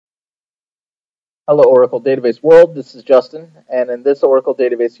Hello Oracle Database World, this is Justin, and in this Oracle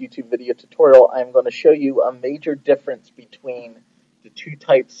Database YouTube video tutorial, I'm going to show you a major difference between the two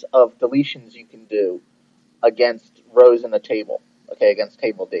types of deletions you can do against rows in a table, against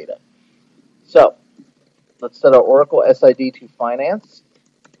table data. So, let's set our Oracle SID to Finance.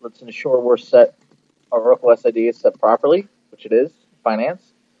 Let's ensure our Oracle SID is set properly, which it is,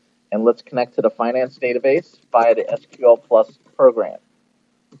 Finance, and let's connect to the Finance database via the SQL Plus program.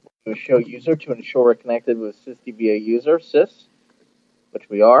 To show user to ensure we're connected with sysdba user, sys, which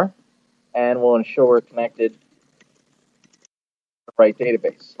we are, and we'll ensure we're connected to the right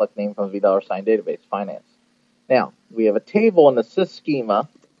database. Select name from the $sign database, finance. Now, we have a table in the sys schema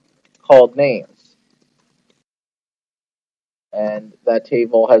called names. And that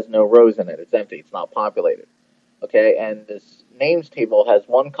table has no rows in it. It's empty. It's not populated. Okay, and this names table has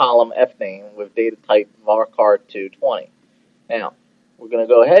one column fname with data type varchar220. Now, we're going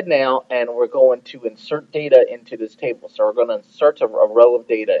to go ahead now and we're going to insert data into this table. So we're going to insert a row of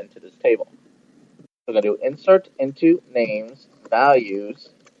data into this table. We're going to do insert into names, values,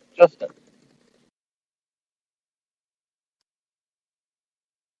 Justin.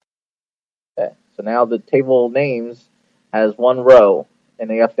 Okay, so now the table names has one row in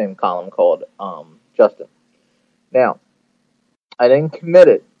the fname column called Justin. Now, I didn't commit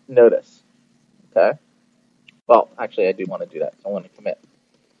it, notice. Okay. Well, actually, I do want to do that. So I want to commit.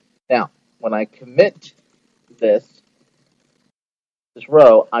 Now, when I commit this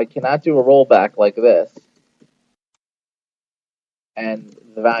row, I cannot do a rollback like this, and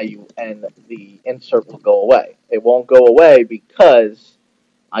the value and the insert will go away. It won't go away because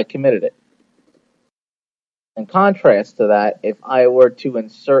I committed it. In contrast to that, if I were to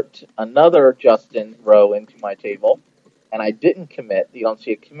insert another Justin row into my table, and I didn't commit, you don't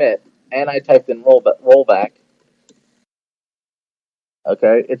see a commit, and I typed in rollback,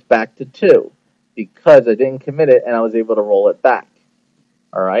 okay, it's back to 2 because I didn't commit it and I was able to roll it back.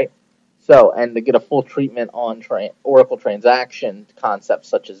 All right. So, and to get a full treatment on Oracle transaction concepts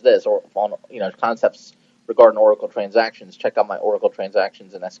such as this, or on concepts regarding Oracle transactions, check out my Oracle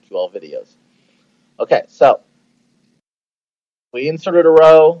transactions and SQL videos. Okay, so we inserted a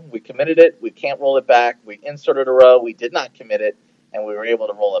row, we committed it, we can't roll it back. We inserted a row, we did not commit it, and we were able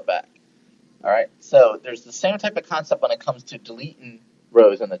to roll it back. All right, so there's the same type of concept when it comes to deleting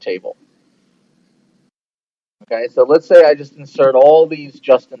rows in the table. Okay, so let's say I just insert all these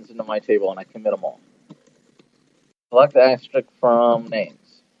Justins into my table and I commit them all. Select the asterisk from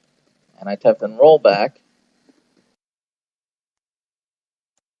names. And I type in rollback.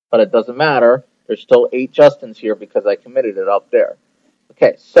 But it doesn't matter. There's still 8 Justins here because I committed it up there.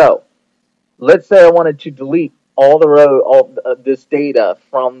 Okay, so let's say I wanted to delete all this data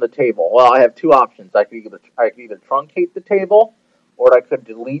from the table. Well, I have two options. I could either truncate the table or I could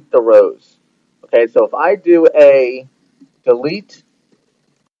delete the rows. Okay, so if I do a delete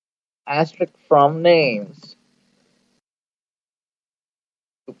asterisk from names,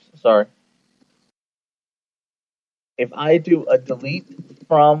 if I do a delete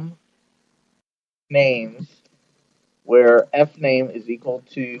from names where fname is equal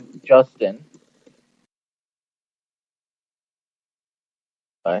to Justin,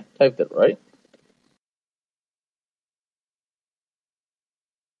 I typed it right.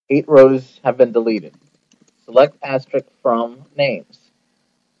 8 rows have been deleted. Select asterisk from names.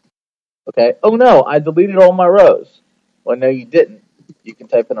 Okay. Oh no, I deleted all my rows. Well, no, you didn't. You can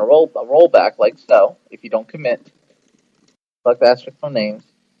type in a rollback like so. If you don't commit, select asterisk from names,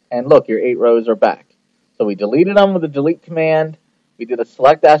 and look, your 8 rows are back. So we deleted them with the delete command. We did a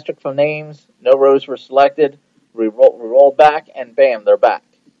select asterisk from names. No rows were selected. We rolled back, and bam, they're back.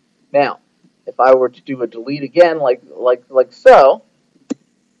 Now, if I were to do a delete again, like so,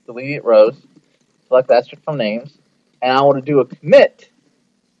 delete 8 rows, select asterisk from names, and I were to do a commit,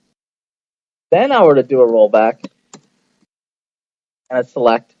 then I were to do a rollback, and a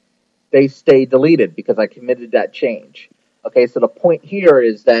select, they stay deleted because I committed that change. Okay, so the point here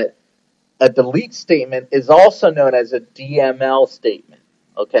is that a delete statement is also known as a DML statement.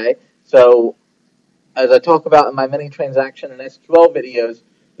 Okay, so as I talk about in my many transaction and SQL videos,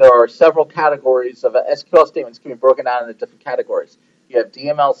 there are several categories of SQL statements can be broken down into different categories. You have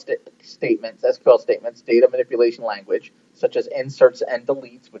DML statements, SQL statements, data manipulation language, such as inserts and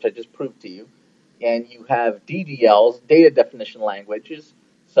deletes, which I just proved to you. And you have DDLs, data definition languages,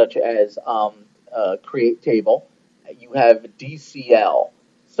 such as create table. You have DCL,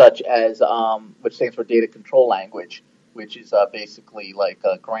 such as, which stands for data control language, which is basically like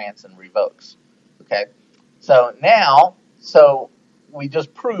grants and revokes. Okay, so now, we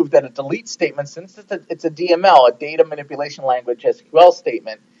just proved that a delete statement, since it's a DML, a data manipulation language SQL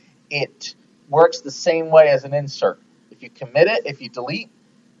statement, it works the same way as an insert. If you commit it, if you delete,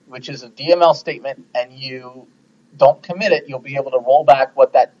 which is a DML statement, and you don't commit it, you'll be able to roll back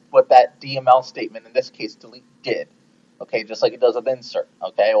what that DML statement, in this case delete, did. Okay, just like it does with insert.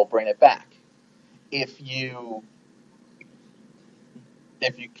 Okay, it will bring it back. If you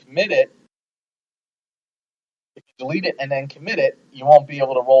commit it, if you delete it and then commit it, you won't be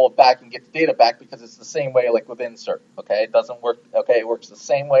able to roll it back and get the data back because it's the same way like with insert. Okay, it doesn't work. Okay, it works the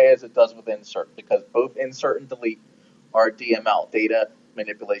same way as it does with insert because both insert and delete are DML, data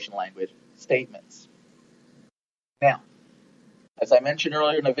manipulation language statements. Now, as I mentioned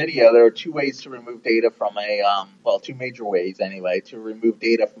earlier in the video, there are two ways to remove data from two major ways anyway, to remove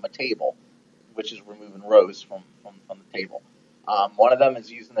data from a table, which is removing rows from the table. One of them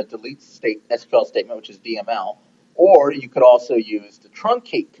is using the delete SQL statement, which is DML, or you could also use the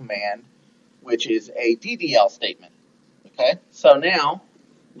truncate command, which is a DDL statement. Okay, so now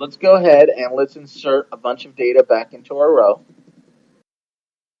let's go ahead and let's insert a bunch of data back into our row.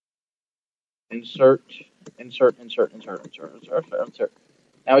 Insert.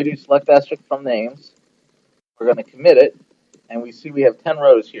 Now we do select asterisk from names. We're going to commit it, and we see we have 10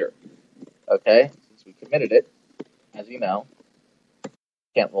 rows here. Okay, since we committed it, as you know,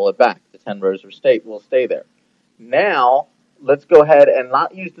 can't roll it back. The 10 rows will stay there. Now, let's go ahead and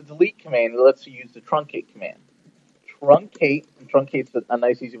not use the delete command. Let's use the truncate command. Truncate's a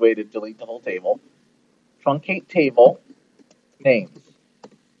nice, easy way to delete the whole table. Truncate table names.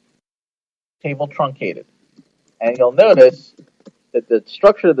 Table truncated. And you'll notice that the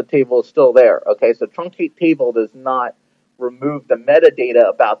structure of the table is still there. Okay, so truncate table does not remove the metadata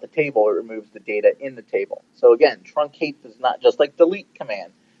about the table, it removes the data in the table. So again, truncate does not, just like delete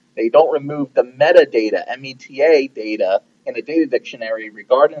command, they don't remove the metadata, META data, in a data dictionary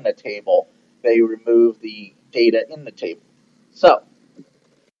regarding a table, they remove the data in the table. So,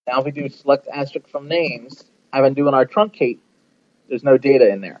 now if we do select asterisk from names, I've been doing our truncate, there's no data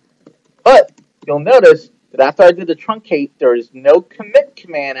in there. But you'll notice that after I did the truncate, there is no commit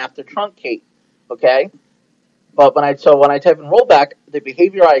command after truncate, okay? But when I type in rollback, the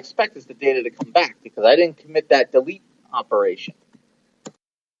behavior I expect is the data to come back because I didn't commit that delete operation.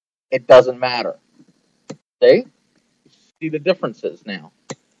 It doesn't matter. See the differences now.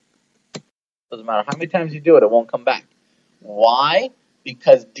 Doesn't matter how many times you do it, it won't come back. Why?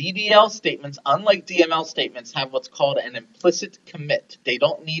 Because DDL statements, unlike DML statements, have what's called an implicit commit. They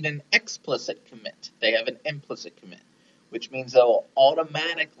don't need an explicit commit. They have an implicit commit, which means they will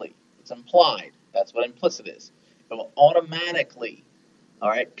automatically, it's implied, that's what implicit is, it will automatically,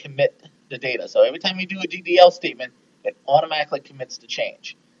 commit the data. So every time you do a DDL statement, it automatically commits the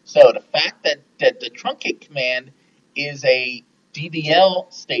change. So the fact that the truncate command is a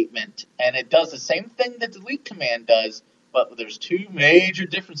DDL statement, and it does the same thing the delete command does, but there's two major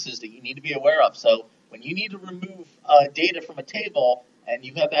differences that you need to be aware of. So when you need to remove data from a table, and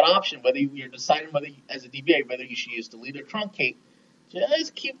you have that option, whether you're deciding as a DBA, whether you should use delete or truncate,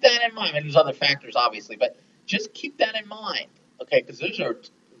 just keep that in mind. And there's other factors, obviously, but just keep that in mind, okay? Because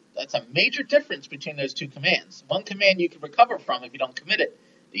that's a major difference between those two commands. One command you can recover from if you don't commit it.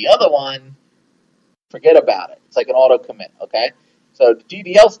 The other one, forget about it. It's like an auto commit, okay? So the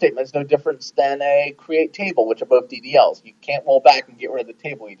DDL statement is no different than a create table, which are both DDLs. You can't roll back and get rid of the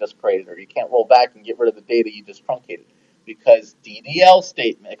table you just created, or you can't roll back and get rid of the data you just truncated. Because DDL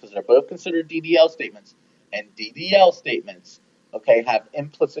statement, because they're both considered DDL statements, and DDL statements, okay, have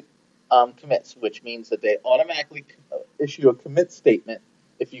implicit commits, which means that they automatically issue a commit statement,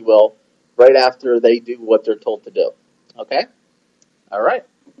 if you will, right after they do what they're told to do. Okay? All right.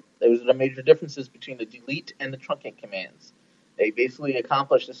 Those are the major differences between the delete and the truncate commands. They basically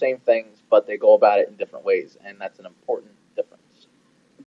accomplish the same things, but they go about it in different ways, and that's an important